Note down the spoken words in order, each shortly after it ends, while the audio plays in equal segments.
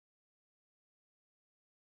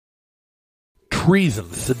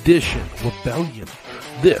treason, sedition, rebellion.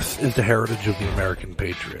 This is the heritage of the American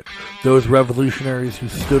patriot. Those revolutionaries who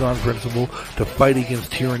stood on principle to fight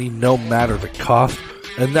against tyranny no matter the cost.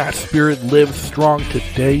 And that spirit lives strong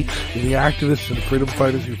today in the activists and freedom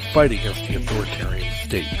fighters who fight against the authoritarian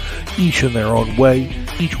state. Each in their own way,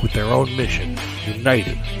 each with their own mission,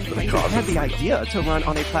 united for the cause of freedom. They had the idea to run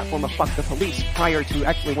on a platform of fuck the police prior to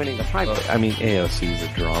actually winning the primary. AOC is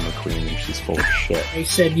a drama queen and she's full of shit. They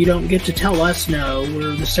said, you don't get to tell us no,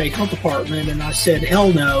 we're the state health department, and I said,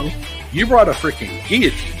 hell no. You brought a freaking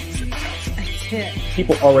guillotine.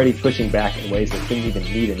 People already pushing back in ways that didn't even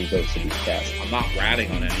need any votes to be cast. I'm not ratting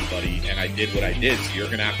on anybody, and I did what I did, so you're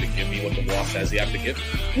going to have to give me what the law says you have to give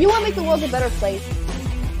me. You want to make the world a better place?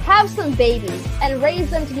 Have some babies and raise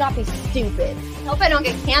them to not be stupid. Hope I don't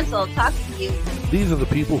get canceled talking to you. These are the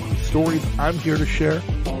people whose stories I'm here to share.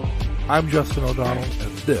 I'm Justin O'Donnell,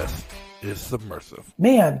 and this is Subversive.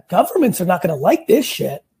 Man, governments are not going to like this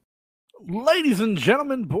shit. Ladies and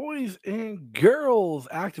gentlemen, boys and girls,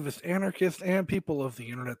 activists, anarchists, and people of the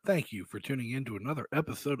internet, thank you for tuning in to another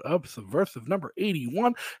episode of Subversive number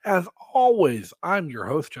 81. As always, I'm your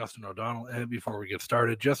host, Justin O'Donnell, and before we get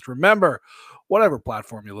started, just remember, whatever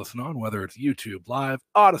platform you listen on, whether it's YouTube, Live,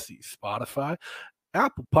 Odyssey, Spotify,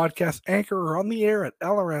 Apple Podcasts, Anchor, or on the air at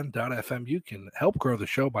lrn.fm, you can help grow the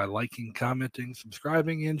show by liking, commenting,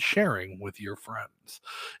 subscribing, and sharing with your friends.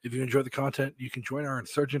 If you enjoy the content, you can join our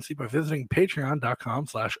insurgency by visiting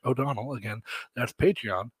patreon.com/O'Donnell. Again, that's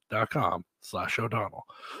patreon.com/O'Donnell.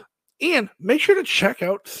 And make sure to check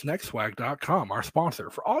out SnexSwag.com, our sponsor,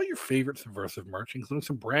 for all your favorite subversive merch, including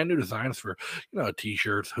some brand new designs for,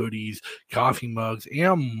 t-shirts, hoodies, coffee mugs,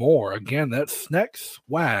 and more. Again, that's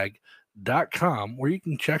SnexSwag.com, where you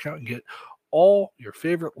can check out and get all your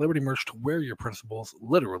favorite Liberty merch to wear your principles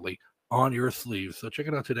literally on your sleeves. So check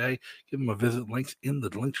it out today. Give them a visit. Links in the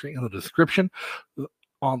link tree in the description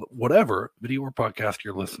on whatever video or podcast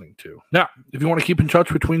you're listening to. Now, if you want to keep in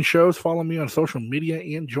touch between shows, follow me on social media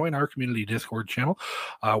and join our community Discord channel,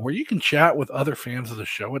 where you can chat with other fans of the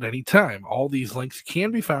show at any time. All these links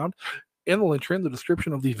can be found in the link tree in the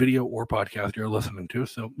description of the video or podcast you're listening to.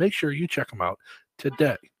 So make sure you check them out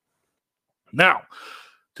today. Now,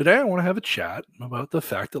 today I want to have a chat about the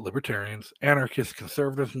fact that libertarians, anarchists,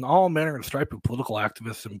 conservatives, and all manner and stripe of political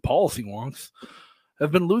activists and policy wonks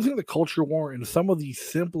have been losing the culture war in some of the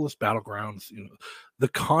simplest battlegrounds, the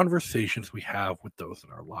conversations we have with those in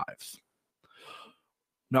our lives.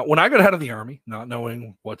 Now, when I got out of the Army, not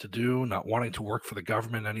knowing what to do, not wanting to work for the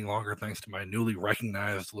government any longer, thanks to my newly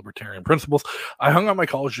recognized libertarian principles, I hung on my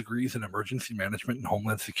college degrees in emergency management and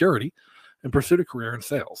homeland security and pursued a career in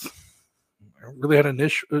sales. I really had a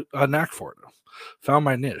knack for it. Found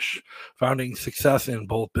my niche, finding success in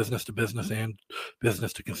both business to business and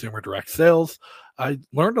business to consumer direct sales. I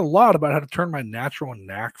learned a lot about how to turn my natural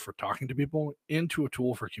knack for talking to people into a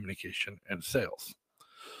tool for communication and sales.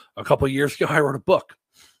 A couple of years ago, I wrote a book,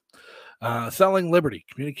 Selling Liberty,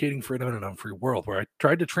 Communicating Freedom in an Unfree World, where I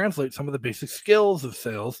tried to translate some of the basic skills of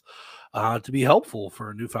sales to be helpful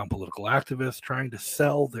for newfound political activists trying to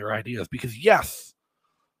sell their ideas. Because yes,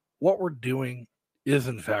 what we're doing is,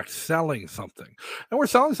 in fact, selling something. And we're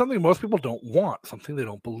selling something most people don't want, something they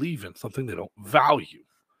don't believe in, something they don't value.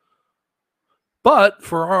 But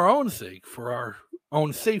for our own sake, for our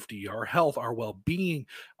own safety, our health, our well-being,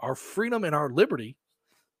 our freedom, and our liberty,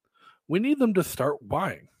 we need them to start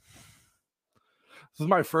buying. This is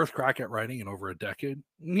my first crack at writing in over a decade.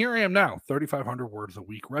 And here I am now, 3,500 words a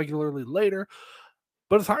week regularly later.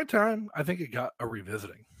 But it's high time, I think it got a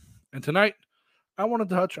revisiting. And tonight, I want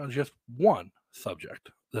to touch on just one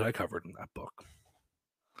subject that I covered in that book.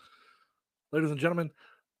 Ladies and gentlemen,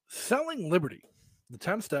 Selling Liberty, the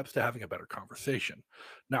 10 steps to having a better conversation.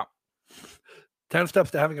 Now, 10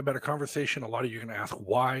 steps to having a better conversation. A lot of you are going to ask,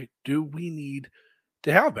 why do we need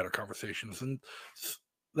to have better conversations? And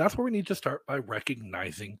that's where we need to start by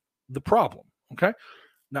recognizing the problem, okay?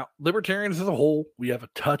 Now, libertarians as a whole, we have a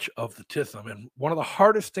touch of the tism, and one of the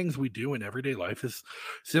hardest things we do in everyday life is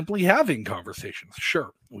simply having conversations.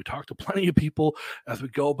 Sure, we talk to plenty of people as we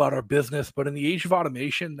go about our business, but in the age of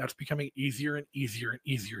automation, that's becoming easier and easier and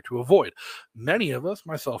easier to avoid. Many of us,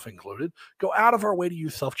 myself included, go out of our way to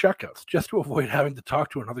use self-checkouts just to avoid having to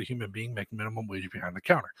talk to another human being making minimum wage behind the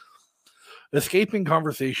counter. Escaping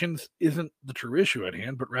conversations isn't the true issue at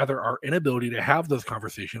hand, but rather our inability to have those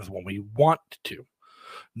conversations when we want to.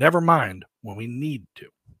 Never mind when we need to.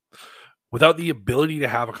 Without the ability to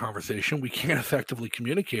have a conversation, we can't effectively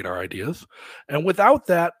communicate our ideas. And without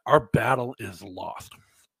that, our battle is lost.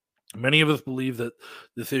 Many of us believe that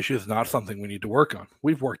this issue is not something we need to work on.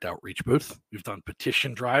 We've worked outreach booths. We've done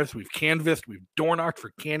petition drives. We've canvassed. We've door knocked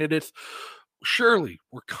for candidates. Surely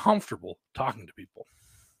we're comfortable talking to people.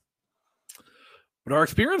 But our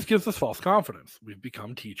experience gives us false confidence. We've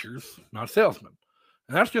become teachers, not salesmen.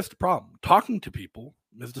 And that's just the problem. Talking to people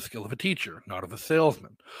is the skill of a teacher, not of a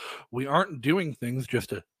salesman. We aren't doing things just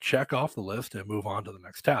to check off the list and move on to the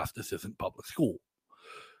next task. This isn't public school.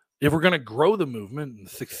 If we're going to grow the movement and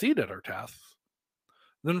succeed at our tasks,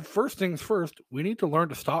 then first things first, we need to learn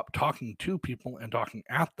to stop talking to people and talking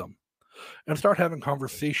at them and start having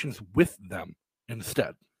conversations with them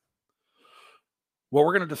instead. What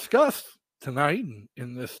we're going to discuss tonight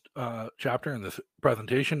in this chapter, in this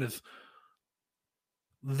presentation, is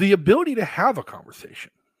the ability to have a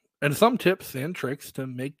conversation and some tips and tricks to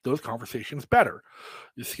make those conversations better.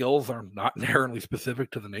 These skills are not inherently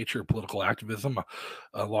specific to the nature of political activism.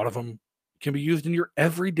 A lot of them can be used in your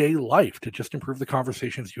everyday life to just improve the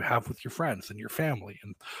conversations you have with your friends and your family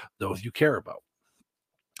and those you care about.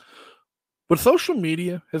 But social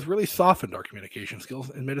media has really softened our communication skills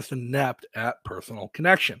and made us inept at personal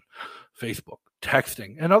connection. Facebook,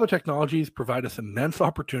 texting, and other technologies provide us immense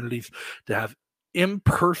opportunities to have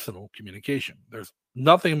impersonal communication. There's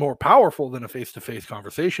nothing more powerful than a face-to-face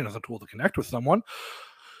conversation as a tool to connect with someone,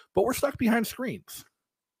 but we're stuck behind screens.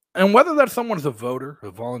 And whether that someone's a voter,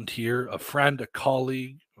 a volunteer, a friend, a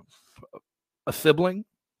colleague, a sibling,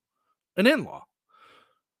 an in-law,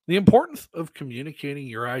 the importance of communicating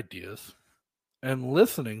your ideas and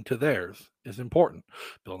listening to theirs is important.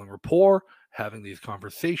 Building rapport, having these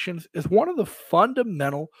conversations is one of the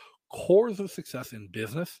fundamental cores of success in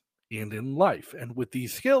business and in life. And with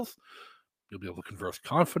these skills, you'll be able to converse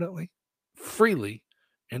confidently, freely,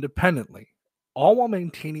 independently, all while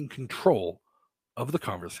maintaining control of the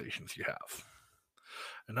conversations you have.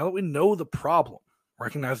 And now that we know the problem,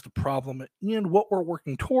 recognize the problem, and what we're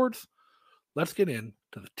working towards, let's get into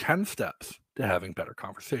the 10 steps to having better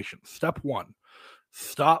conversations. Step 1,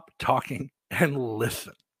 stop talking and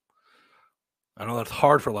listen. I know that's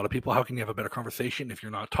hard for a lot of people. How can you have a better conversation if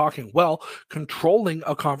you're not talking? Well, controlling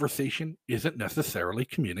a conversation isn't necessarily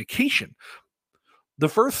communication. The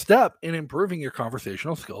first step in improving your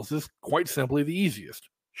conversational skills is quite simply the easiest.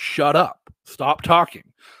 Shut up. Stop talking.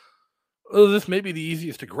 This may be the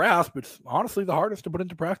easiest to grasp, but it's honestly the hardest to put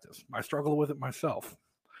into practice. I struggle with it myself.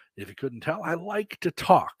 If you couldn't tell, I like to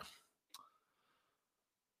talk.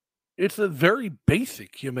 It's a very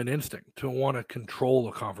basic human instinct to want to control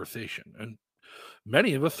a conversation. And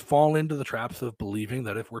many of us fall into the traps of believing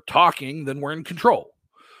that if we're talking, then we're in control.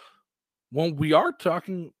 When we are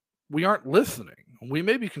talking, we aren't listening. We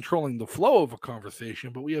may be controlling the flow of a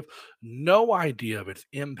conversation, but we have no idea of its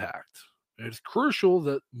impact. It's crucial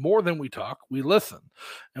that more than we talk, we listen.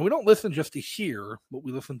 And we don't listen just to hear, but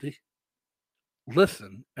we listen to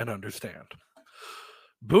listen and understand.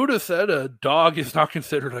 Buddha said a dog is not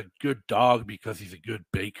considered a good dog because he's a good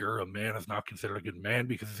baker. A man is not considered a good man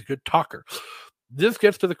because he's a good talker. This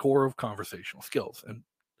gets to the core of conversational skills. And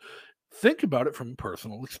think about it from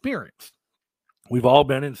personal experience. We've all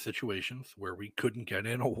been in situations where we couldn't get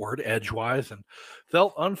in a word edgewise and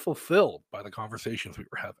felt unfulfilled by the conversations we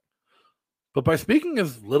were having. But by speaking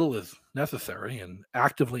as little as necessary and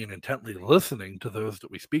actively and intently listening to those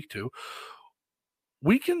that we speak to,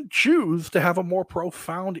 we can choose to have a more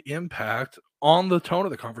profound impact on the tone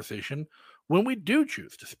of the conversation when we do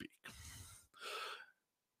choose to speak.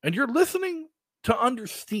 And you're listening to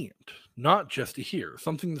understand, not just to hear.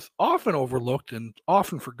 Something that's often overlooked and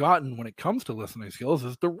often forgotten when it comes to listening skills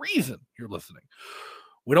is the reason you're listening.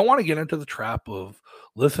 We don't want to get into the trap of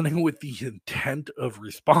listening with the intent of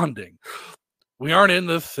responding. We aren't in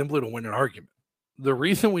this simply to win an argument. The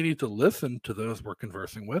reason we need to listen to those we're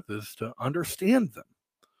conversing with is to understand them.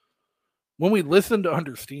 When we listen to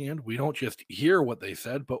understand, we don't just hear what they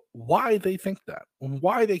said, but why they think that, and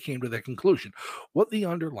why they came to that conclusion, what the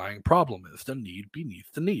underlying problem is, the need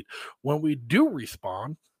beneath the need. When we do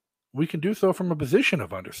respond, we can do so from a position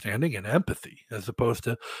of understanding and empathy, as opposed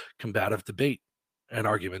to combative debate and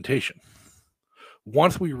argumentation.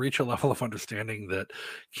 Once we reach a level of understanding that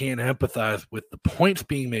can empathize with the points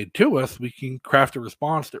being made to us, we can craft a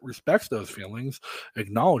response that respects those feelings,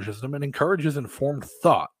 acknowledges them, and encourages informed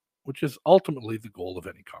thought, which is ultimately the goal of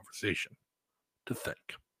any conversation, to think.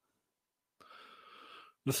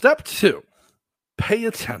 The step 2, pay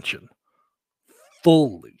attention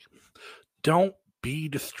fully. Don't be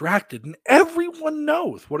distracted. And everyone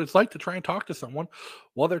knows what it's like to try and talk to someone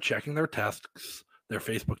while they're checking their tasks, their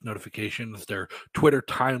Facebook notifications, their Twitter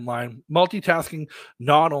timeline. Multitasking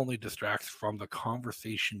not only distracts from the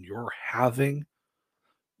conversation you're having,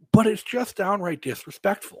 but it's just downright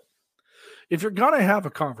disrespectful. If you're going to have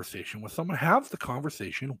a conversation with someone, have the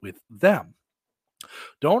conversation with them.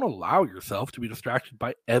 Don't allow yourself to be distracted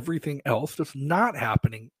by everything else that's not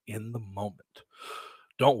happening in the moment.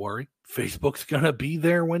 Don't worry, Facebook's going to be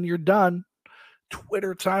there when you're done.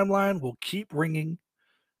 Twitter timeline will keep ringing,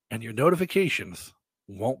 and your notifications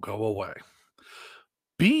won't go away.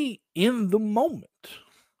 Be in the moment.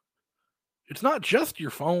 It's not just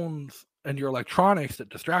your phones and your electronics that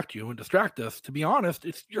distract you and distract us. To be honest,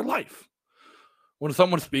 it's your life. When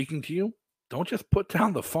someone's speaking to you, don't just put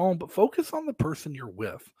down the phone, but focus on the person you're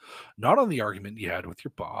with, not on the argument you had with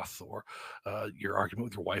your boss or your argument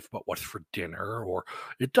with your wife about what's for dinner, or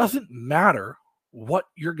it doesn't matter what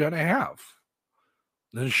you're going to have.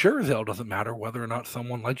 And sure as hell doesn't matter whether or not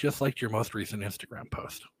someone just liked your most recent Instagram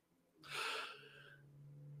post.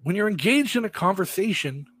 When you're engaged in a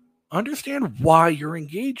conversation, understand why you're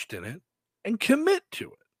engaged in it and commit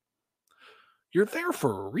to it. You're there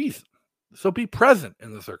for a reason. So be present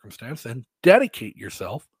in the circumstance and dedicate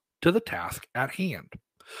yourself to the task at hand.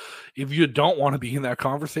 If you don't want to be in that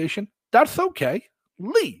conversation, that's okay.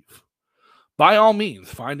 Leave. By all means,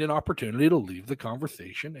 find an opportunity to leave the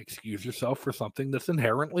conversation, excuse yourself for something that's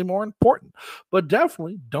inherently more important, but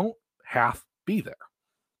definitely don't half be there.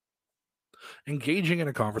 Engaging in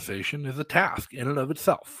a conversation is a task in and of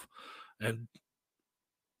itself. And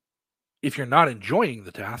if you're not enjoying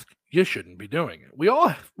the task, you shouldn't be doing it.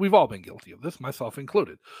 We've all been guilty of this, myself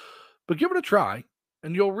included. But give it a try,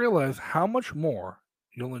 and you'll realize how much more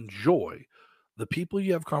you'll enjoy the people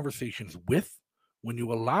you have conversations with when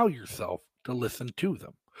you allow yourself to listen to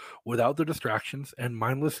them without the distractions and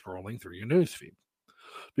mindless scrolling through your newsfeed.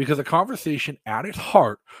 Because a conversation at its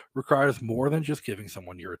heart requires more than just giving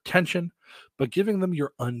someone your attention, but giving them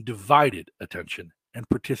your undivided attention and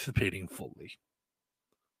participating fully.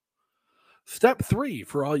 Step 3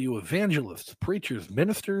 for all you evangelists, preachers,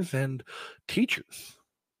 ministers, and teachers.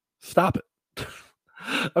 Stop it.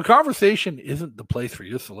 A conversation isn't the place for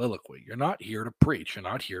your soliloquy. You're not here to preach. You're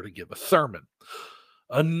not here to give a sermon.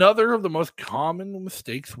 Another of the most common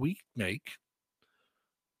mistakes we make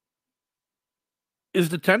is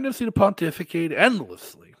the tendency to pontificate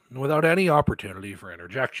endlessly without any opportunity for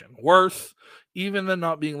interjection. Worse, even than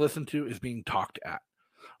not being listened to, is being talked at.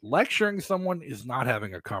 Lecturing someone is not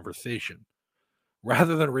having a conversation,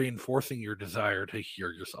 rather than reinforcing your desire to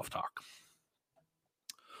hear yourself talk.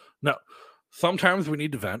 No, sometimes we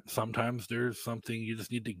need to vent. Sometimes there's something you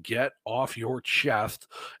just need to get off your chest,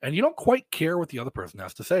 and you don't quite care what the other person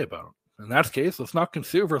has to say about it. In that case, let's not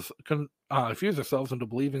confuse ourselves into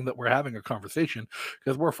believing that we're having a conversation,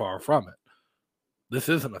 because we're far from it. This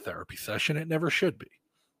isn't a therapy session. It never should be.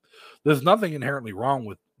 There's nothing inherently wrong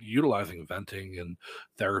with utilizing venting and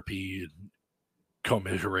therapy and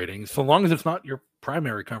commiserating, so long as it's not your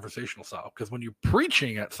primary conversational style. Because when you're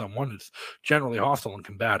preaching at someone, it's generally hostile and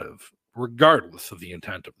combative, regardless of the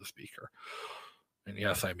intent of the speaker. And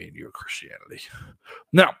yes, I mean your Christianity.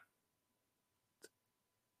 Now,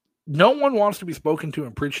 no one wants to be spoken to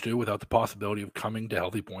and preached to without the possibility of coming to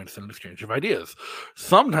healthy points in an exchange of ideas.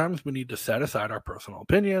 Sometimes we need to set aside our personal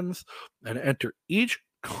opinions and enter each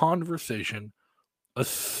conversation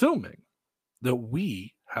assuming that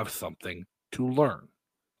we have something to learn.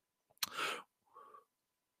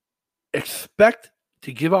 Expect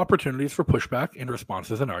to give opportunities for pushback in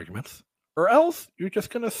responses and arguments, or else you're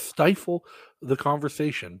just going to stifle the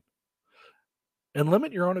conversation and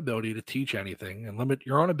limit your own ability to teach anything and limit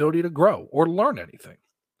your own ability to grow or learn anything.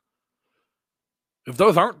 If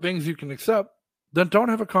those aren't things you can accept, then don't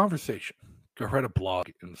have a conversation. Go write a blog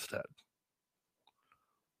instead.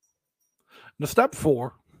 Now, step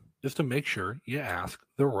 4 is to make sure you ask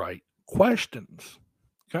the right questions.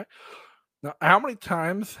 Okay. Now, how many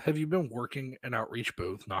times have you been working an outreach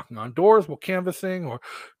booth, knocking on doors while canvassing, or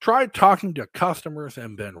tried talking to customers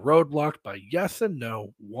and been roadblocked by yes and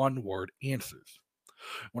no one-word answers?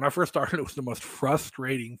 When I first started, it was the most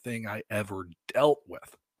frustrating thing I ever dealt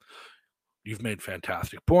with. You've made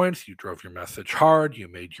fantastic points. You drove your message hard. You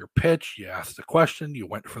made your pitch. You asked the question. You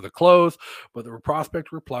went for the close. But the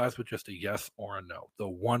prospect replies with just a yes or a no, the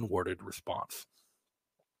one-worded response.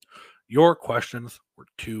 Your questions were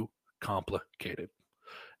too complicated.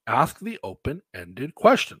 Ask the open-ended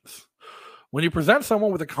questions. When you present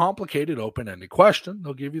someone with a complicated open-ended question,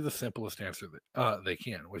 they'll give you the simplest answer that they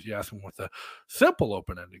can. If you ask them with a simple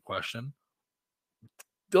open-ended question,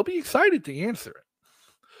 they'll be excited to answer it.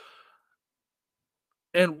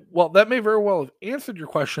 And while that may very well have answered your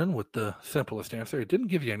question with the simplest answer, it didn't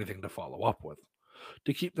give you anything to follow up with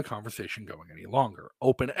to keep the conversation going any longer.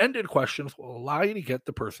 Open-ended questions will allow you to get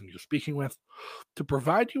the person you're speaking with to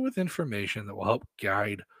provide you with information that will help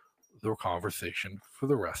guide the conversation for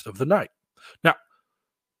the rest of the night. Now,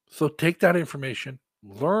 so take that information,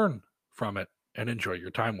 learn from it, and enjoy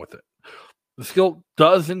your time with it. The skill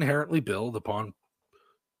does inherently build upon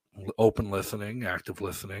open listening, active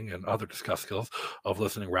listening, and other discuss skills of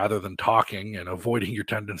listening rather than talking and avoiding your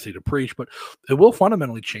tendency to preach, but it will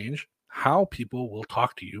fundamentally change how people will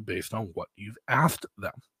talk to you based on what you've asked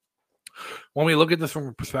them. When we look at this from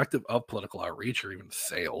a perspective of political outreach or even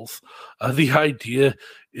sales, the idea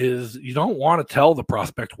is you don't want to tell the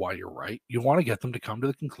prospect why you're right. You want to get them to come to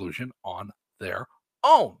the conclusion on their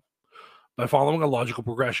own by following a logical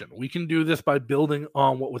progression. We can do this by building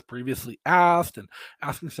on what was previously asked and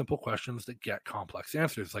asking simple questions that get complex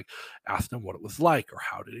answers, like ask them what it was like or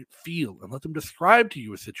how did it feel, and let them describe to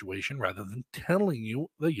you a situation rather than telling you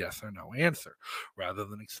the yes or no answer. Rather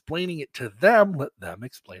than explaining it to them, let them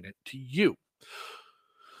explain it to you.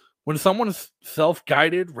 When someone is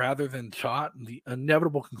self-guided rather than taught, the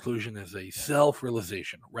inevitable conclusion is a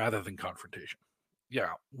self-realization rather than confrontation.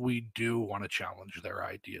 Yeah, we do want to challenge their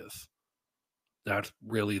ideas. That's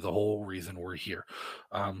really the whole reason we're here.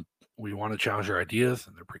 We want to challenge their ideas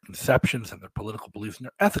and their preconceptions and their political beliefs and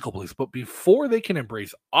their ethical beliefs. But before they can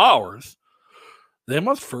embrace ours, they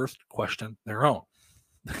must first question their own.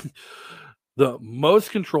 The most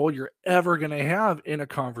control you're ever going to have in a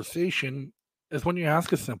conversation is when you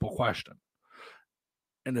ask a simple question.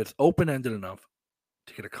 And it's open-ended enough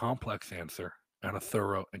to get a complex answer and a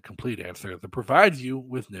thorough and complete answer that provides you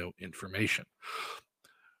with new information.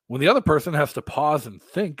 When the other person has to pause and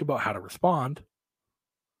think about how to respond,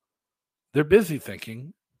 they're busy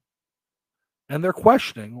thinking and they're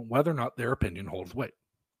questioning whether or not their opinion holds weight.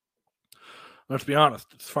 Let's be honest,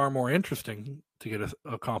 it's far more interesting to get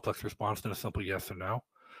a complex response than a simple yes or no.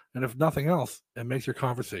 And if nothing else, it makes your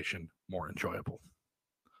conversation more enjoyable.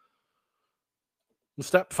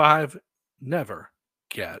 Step 5, never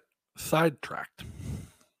get sidetracked.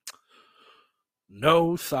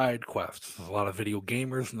 No side quests. There's a lot of video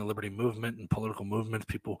gamers in the liberty movement and political movements,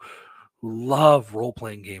 people who love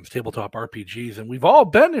role-playing games, tabletop RPGs, and we've all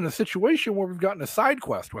been in a situation where we've gotten a side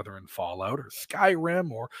quest, whether in Fallout or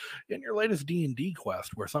Skyrim or in your latest D&D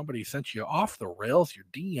quest, where somebody sent you off the rails, your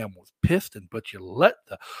DM was pissed, but you let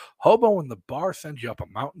the hobo in the bar send you up a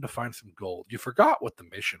mountain to find some gold. You forgot what the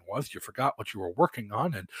mission was, you forgot what you were working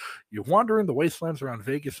on, and you wander in the wastelands around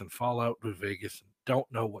Vegas and Fallout New Vegas and don't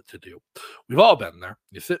know what to do. We've all been there.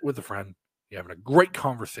 You sit with a friend, you're having a great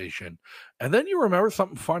conversation, and then you remember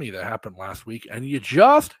something funny that happened last week, and you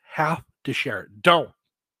just have to share it. Don't.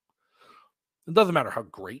 It doesn't matter how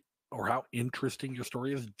great or how interesting your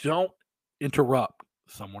story is. Don't interrupt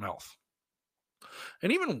someone else.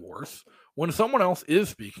 And even worse, when someone else is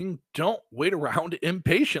speaking, don't wait around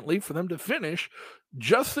impatiently for them to finish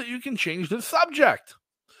just so you can change the subject.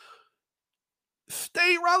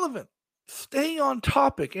 Stay relevant. Stay on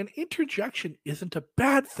topic. And interjection isn't a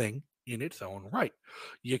bad thing in its own right.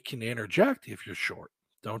 You can interject if you're short.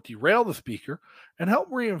 Don't derail the speaker and help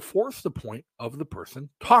reinforce the point of the person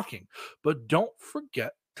talking. But don't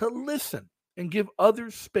forget to listen and give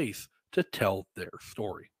others space to tell their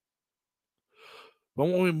story. But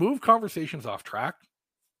when we move conversations off track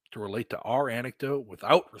to relate to our anecdote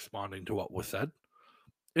without responding to what was said,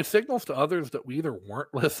 it signals to others that we either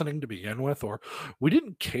weren't listening to begin with or we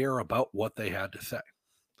didn't care about what they had to say.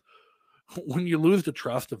 When you lose the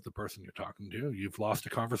trust of the person you're talking to, you've lost a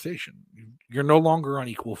conversation. You're no longer on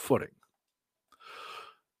equal footing.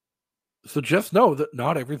 So just know that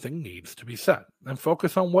not everything needs to be said and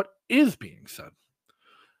focus on what is being said.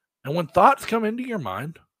 And when thoughts come into your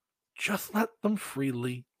mind, just let them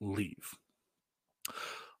freely leave.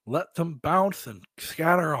 Let them bounce and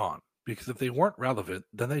scatter on, because if they weren't relevant,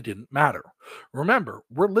 then they didn't matter. Remember,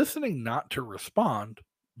 we're listening not to respond,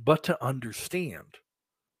 but to understand.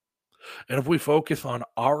 And if we focus on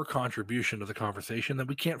our contribution to the conversation, then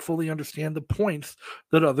we can't fully understand the points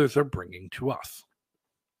that others are bringing to us.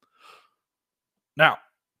 Now,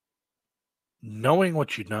 knowing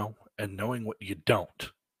what you know and knowing what you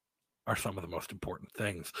don't are some of the most important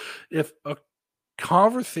things. If a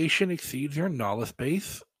conversation exceeds your knowledge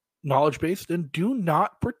base, then do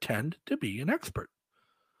not pretend to be an expert.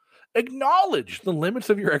 Acknowledge the limits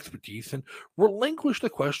of your expertise and relinquish the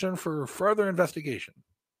question for further investigation.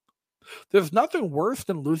 There's nothing worse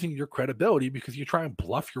than losing your credibility because you try and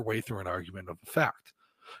bluff your way through an argument of a fact.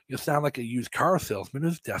 You sound like a used car salesman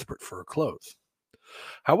who's desperate for a close.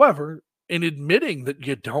 However, in admitting that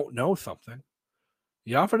you don't know something,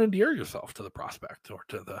 you often endear yourself to the prospect or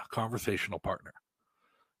to the conversational partner.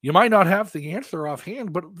 You might not have the answer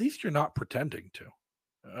offhand, but at least you're not pretending to.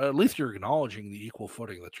 At least you're acknowledging the equal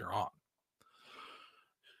footing that you're on.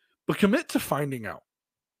 But commit to finding out.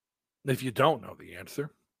 If you don't know the answer,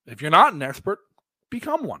 if you're not an expert,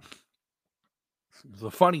 become one. There's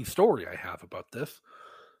a funny story I have about this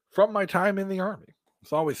from my time in the Army.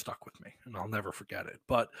 It's always stuck with me, and I'll never forget it.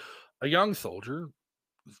 But a young soldier,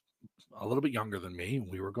 a little bit younger than me,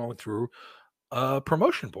 we were going through a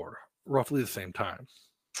promotion board roughly the same time.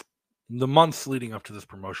 The months leading up to this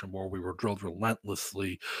promotion board, we were drilled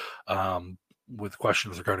relentlessly with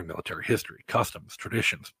questions regarding military history, customs,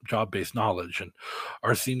 traditions, job-based knowledge, and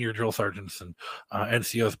our senior drill sergeants and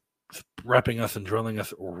NCOs repping us and drilling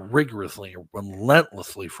us rigorously and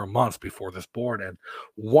relentlessly for months before this board. And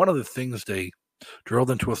one of the things they drilled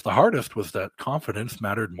into us the hardest was that confidence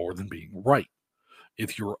mattered more than being right.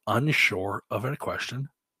 If you're unsure of a question,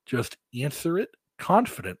 just answer it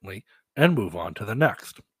confidently and move on to the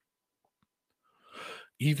next,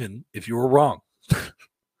 even if you were wrong.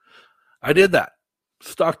 I did that,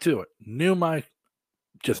 stuck to it,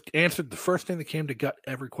 just answered the first thing that came to gut,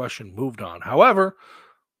 every question, moved on. However,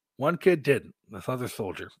 one kid didn't, this other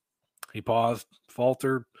soldier. He paused,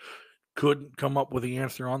 faltered, couldn't come up with the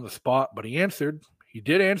answer on the spot, but he answered. He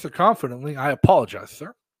did answer confidently. I apologize,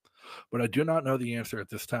 sir, but I do not know the answer at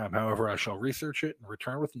this time. However, I shall research it and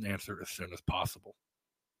return with an answer as soon as possible.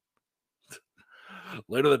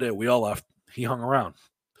 Later that day, we all left. He hung around.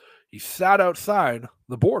 He sat outside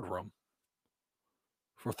the boardroom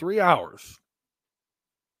for 3 hours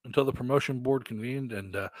until the promotion board convened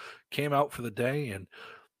and came out for the day and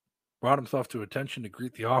brought himself to attention to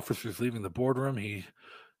greet the officers leaving the boardroom. He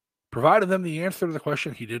provided them the answer to the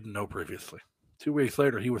question he didn't know previously. 2 weeks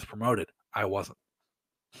later, he was promoted. I wasn't.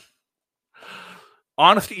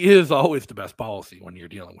 Honesty is always the best policy when you're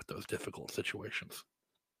dealing with those difficult situations.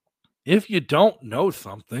 If you don't know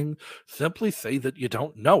something, simply say that you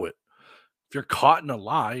don't know it. If you're caught in a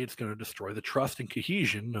lie, it's going to destroy the trust and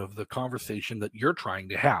cohesion of the conversation that you're trying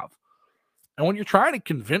to have. And when you're trying to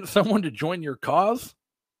convince someone to join your cause,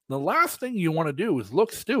 the last thing you want to do is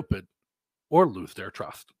look stupid or lose their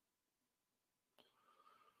trust.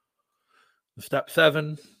 Step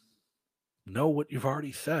 7, know what you've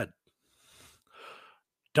already said.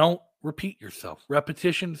 Don't repeat yourself.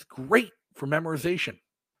 Repetition's great for memorization,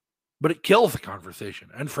 but it kills the conversation.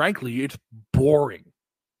 And frankly, it's boring.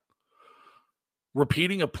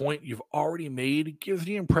 Repeating a point you've already made gives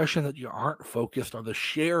the impression that you aren't focused on the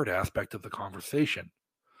shared aspect of the conversation.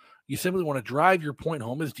 You simply want to drive your point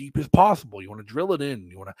home as deep as possible. You want to drill it in.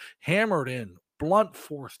 You want to hammer it in. Blunt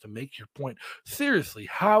force to make your point. Seriously,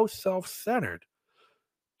 how self-centered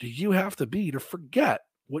do you have to be to forget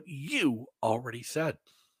what you already said?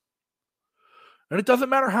 And it doesn't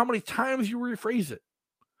matter how many times you rephrase it.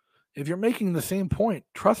 If you're making the same point,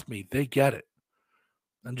 trust me, they get it.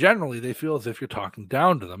 And generally, they feel as if you're talking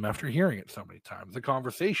down to them after hearing it so many times. The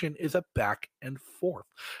conversation is a back and forth,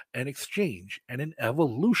 an exchange, and an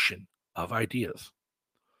evolution of ideas.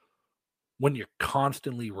 When you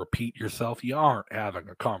constantly repeat yourself, you aren't having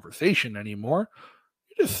a conversation anymore.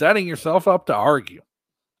 You're just setting yourself up to argue.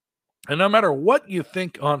 And no matter what you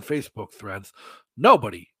think on Facebook threads,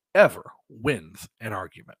 nobody ever wins an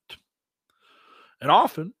argument. And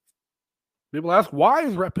often, people ask, why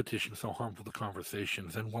is repetition so harmful to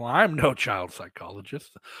conversations? And while I'm no child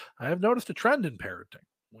psychologist, I have noticed a trend in parenting.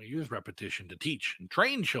 We use repetition to teach and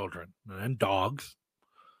train children and dogs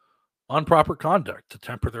on proper conduct to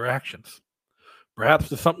temper their actions. Perhaps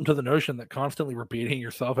there's something to the notion that constantly repeating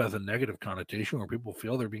yourself has a negative connotation where people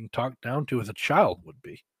feel they're being talked down to as a child would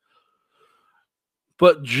be.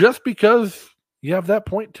 But just because you have that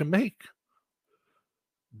point to make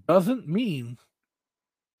doesn't mean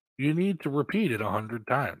you need to repeat it 100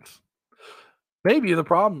 times. Maybe the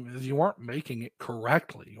problem is you aren't making it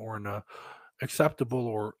correctly or in a acceptable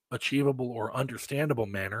or achievable or understandable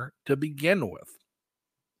manner to begin with.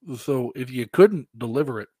 So if you couldn't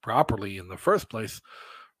deliver it properly in the first place,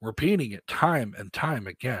 repeating it time and time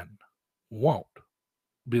again won't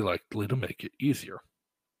be likely to make it easier.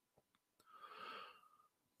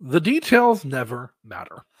 The details never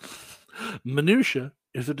matter. Minutia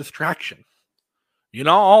is a distraction. You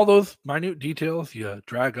know, all those minute details you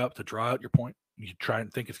drag up to draw out your point. You try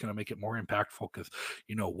and think it's going to make it more impactful because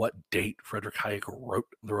you know what date Frederick Hayek wrote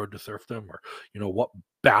The Road to Serfdom, or you know what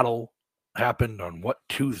battle happened on what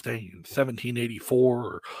Tuesday in 1784.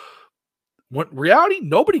 Or when reality,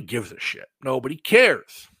 nobody gives a shit. Nobody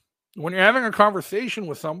cares. When you're having a conversation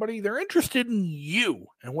with somebody, they're interested in you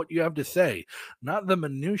and what you have to say, not the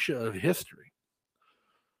minutia of history.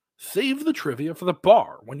 Save the trivia for the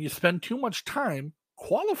bar. When you spend too much time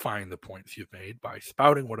qualifying the points you've made by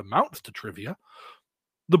spouting what amounts to trivia,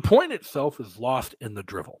 the point itself is lost in the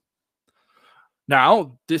drivel.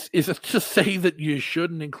 Now, this isn't to say that you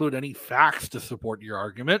shouldn't include any facts to support your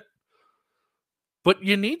argument, but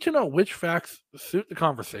you need to know which facts suit the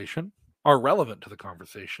conversation are relevant to the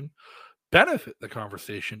conversation, benefit the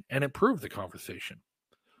conversation, and improve the conversation.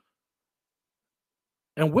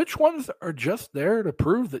 And which ones are just there to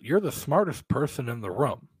prove that you're the smartest person in the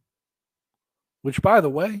room? Which, by the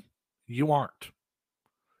way, you aren't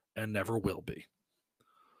and never will be.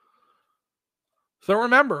 So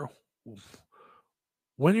remember,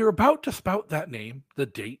 when you're about to spout that name, the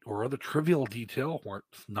date, or other trivial detail where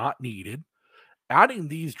it's not needed, adding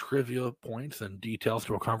these trivia points and details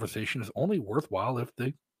to a conversation is only worthwhile if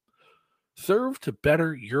they serve to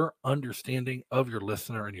better your understanding of your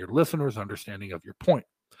listener and your listener's understanding of your point,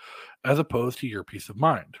 as opposed to your peace of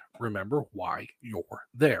mind. Remember why you're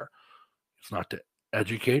there. It's not to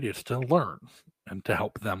educate, it's to learn and to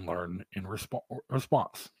help them learn in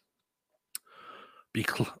response. Be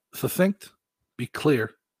succinct, be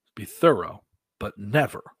clear, be thorough, but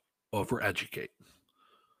never overeducate.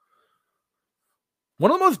 One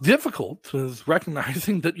of the most difficult is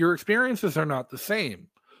recognizing that your experiences are not the same.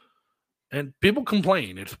 And people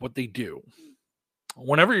complain, it's what they do.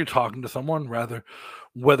 Whenever you're talking to someone,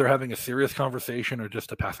 whether having a serious conversation or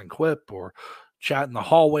just a passing quip or chat in the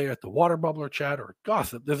hallway at the water bubbler chat or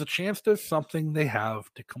gossip, there's a chance there's something they have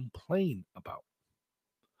to complain about.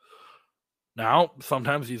 Now,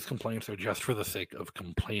 sometimes these complaints are just for the sake of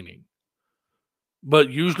complaining. But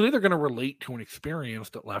usually they're going to relate to an experience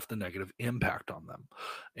that left a negative impact on them.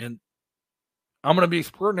 And I'm going to be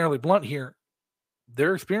extraordinarily blunt here.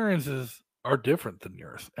 Their experiences are different than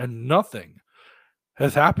yours, and nothing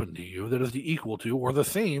has happened to you that is equal to or the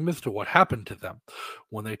same as to what happened to them.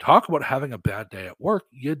 When they talk about having a bad day at work,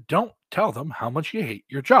 you don't tell them how much you hate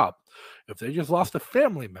your job. If they just lost a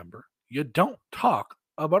family member, you don't talk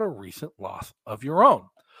about a recent loss of your own.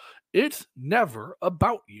 It's never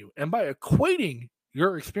about you. And by equating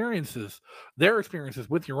their experiences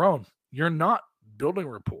with your own, you're not building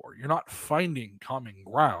rapport. You're not finding common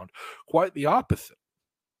ground. Quite the opposite.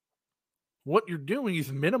 What you're doing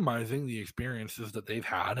is minimizing the experiences that they've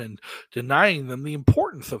had and denying them the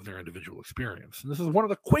importance of their individual experience. And this is one of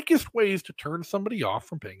the quickest ways to turn somebody off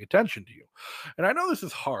from paying attention to you. And I know this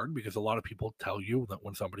is hard because a lot of people tell you that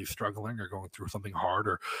when somebody's struggling or going through something hard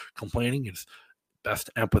or complaining, it's best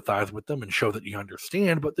to empathize with them and show that you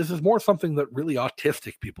understand, but this is more something that really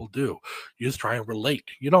autistic people do. You just try and relate.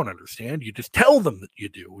 You don't understand. You just tell them that you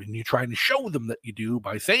do, and you try to show them that you do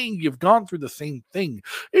by saying you've gone through the same thing.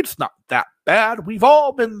 It's not that bad. We've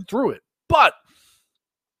all been through it, but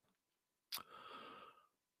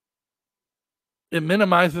it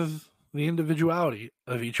minimizes the individuality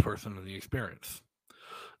of each person in the experience.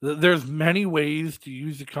 There's many ways to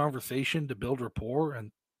use the conversation to build rapport,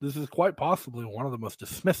 and this is quite possibly one of the most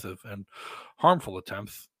dismissive and harmful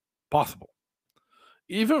attempts possible.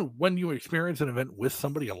 Even when you experience an event with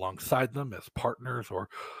somebody alongside them as partners or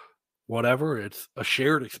whatever, it's a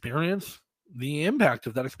shared experience. The impact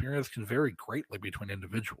of that experience can vary greatly between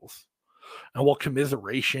individuals. And while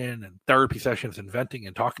commiseration and therapy sessions and venting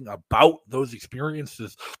and talking about those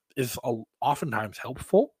experiences is oftentimes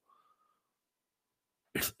helpful,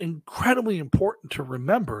 it's incredibly important to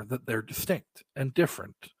remember that they're distinct and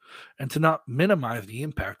different and to not minimize the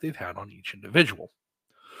impact they've had on each individual.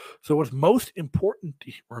 So what's most important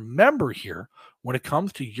to remember here when it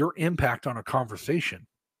comes to your impact on a conversation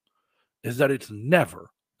is that it's never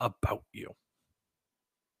about you.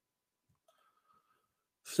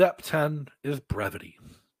 Step 10 is brevity,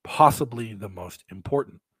 possibly the most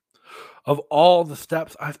important. Of all the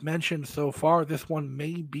steps I've mentioned so far, this one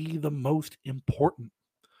may be the most important.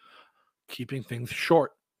 Keeping things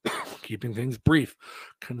short, keeping things brief,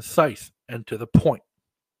 concise, and to the point.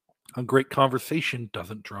 A great conversation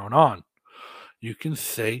doesn't drone on. You can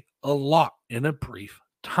say a lot in a brief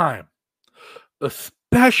time,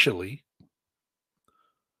 especially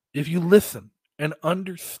if you listen and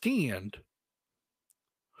understand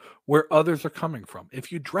where others are coming from. If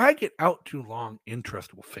you drag it out too long,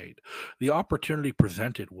 interest will fade. The opportunity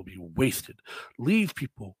presented will be wasted. Leave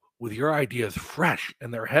people with your ideas fresh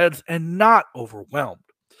in their heads and not overwhelmed.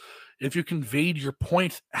 If you conveyed your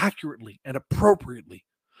points accurately and appropriately,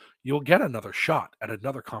 you'll get another shot at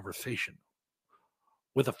another conversation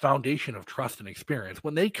with a foundation of trust and experience.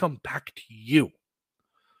 When they come back to you,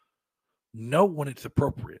 know when it's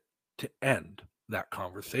appropriate to end that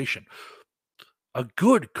conversation. A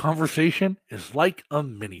good conversation is like a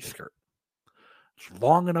miniskirt. It's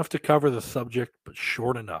long enough to cover the subject, but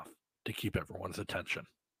short enough to keep everyone's attention.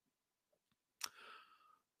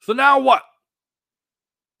 So now what?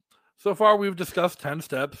 So far, we've discussed 10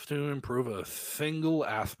 steps to improve a single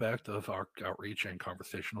aspect of our outreach and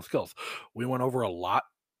conversational skills. We went over a lot,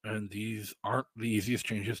 and these aren't the easiest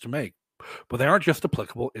changes to make, But they aren't just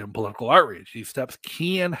applicable in political outreach. These steps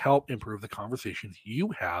can help improve the conversations you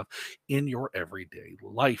have in your everyday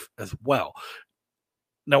life as well.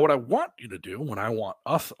 Now, what I want you to do, what I want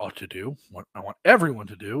us all to do, what I want everyone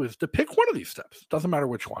to do is to pick one of these steps. Doesn't matter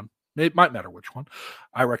which one. It might matter which one.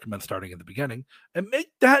 I recommend starting at the beginning and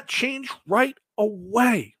make that change right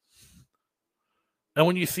away. And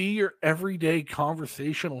when you see your everyday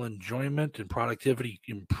conversational enjoyment and productivity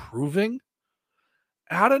improving,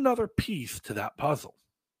 add another piece to that puzzle.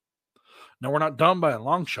 Now, we're not done by a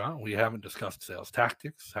long shot. We haven't discussed sales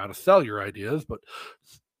tactics, how to sell your ideas, but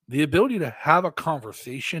the ability to have a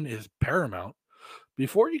conversation is paramount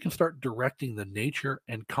before you can start directing the nature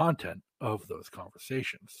and content of those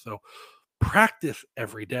conversations. So practice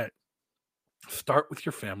every day. Start with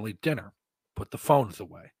your family dinner. Put the phones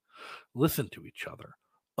away. Listen to each other.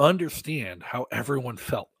 Understand how everyone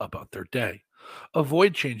felt about their day.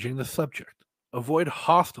 Avoid changing the subject. Avoid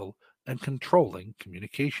hostile and controlling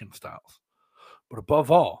communication styles. But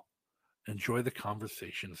above all, enjoy the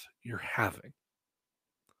conversations you're having.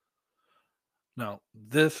 Now,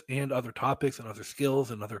 this and other topics and other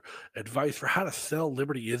skills and other advice for how to sell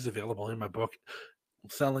liberty is available in my book,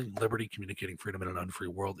 Selling Liberty, Communicating Freedom in an Unfree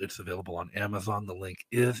World. It's available on Amazon. The link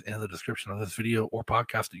is in the description of this video or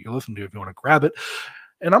podcast that you're listening to if you want to grab it.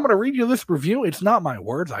 And I'm going to read you this review. It's not my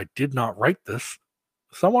words. I did not write this.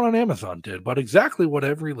 Someone on Amazon did, but exactly what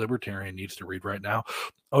every libertarian needs to read right now.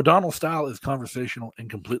 O'Donnell's style is conversational and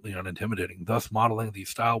completely unintimidating, thus modeling the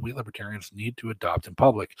style we libertarians need to adopt in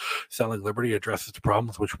public. Selling Liberty addresses the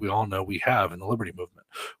problems which we all know we have in the liberty movement,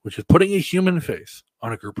 which is putting a human face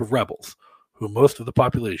on a group of rebels who most of the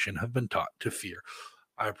population have been taught to fear.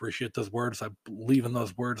 I appreciate those words. I believe in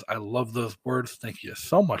those words. I love those words. Thank you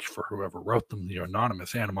so much for whoever wrote them, the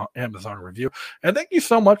anonymous Amazon review. And thank you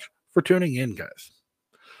so much for tuning in, guys.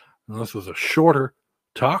 And this was a shorter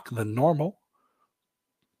talk than normal.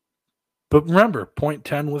 But remember, point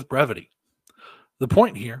 10 was brevity. The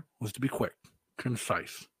point here was to be quick,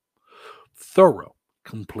 concise, thorough,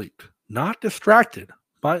 complete, not distracted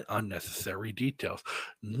by unnecessary details,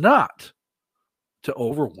 not to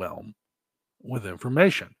overwhelm with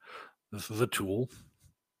information. This was a tool.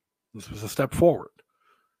 This was a step forward.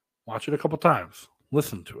 Watch it a couple times.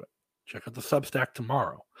 Listen to it. Check out the Substack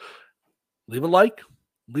tomorrow. Leave a like.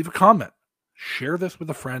 Leave a comment. Share this with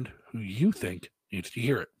a friend who you think needs to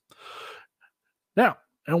hear it. Now,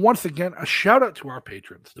 and once again, a shout out to our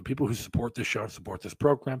patrons, the people who support this show and support this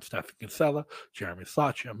program: Stefan Kinsella, Jeremy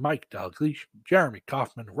Slotcha, Mike Dalgleish, Jeremy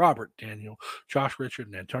Kaufman, Robert Daniel, Josh Richard,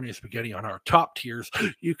 and Antonio Spaghetti on our top tiers.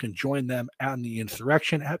 You can join them and the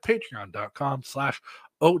insurrection at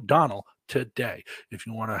patreon.com/O'Donnell today. If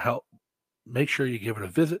you want to help, make sure you give it a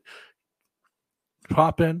visit.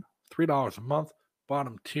 Pop in, $3 a month.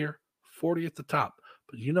 Bottom tier, $40 at the top.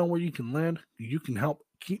 But you know where you can land. You can help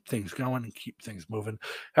keep things going and keep things moving.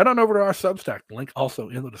 Head on over to our Substack, link also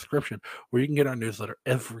in the description, where you can get our newsletter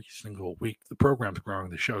every single week. The program's growing,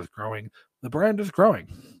 the show is growing, the brand is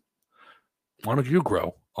growing. Why don't you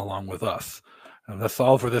grow along with us? And that's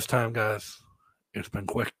all for this time, guys. It's been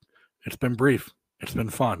quick, it's been brief, it's been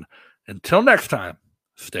fun. Until next time,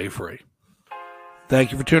 stay free.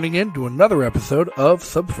 Thank you for tuning in to another episode of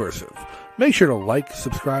Subversive. Make sure to like,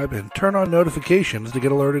 subscribe, and turn on notifications to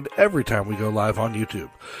get alerted every time we go live on YouTube.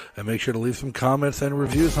 And make sure to leave some comments and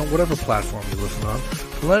reviews on whatever platform you listen on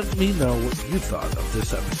to let me know what you thought of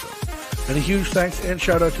this episode. And a huge thanks and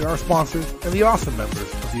shout out to our sponsors and the awesome members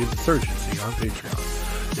of the Insurgency on Patreon.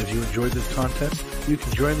 If you enjoyed this content, you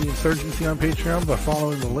can join the Insurgency on Patreon by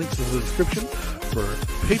following the links in the description for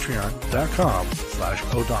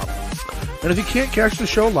patreon.com/O'Donnell. And if you can't catch the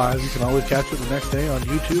show live, you can always catch it the next day on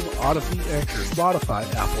YouTube, Odyssey, Anchor, Spotify,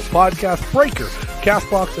 Apple Podcasts, Breaker,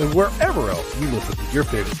 CastBox, and wherever else you listen to your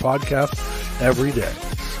favorite podcasts every day.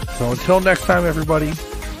 So until next time, everybody,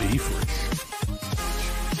 be free.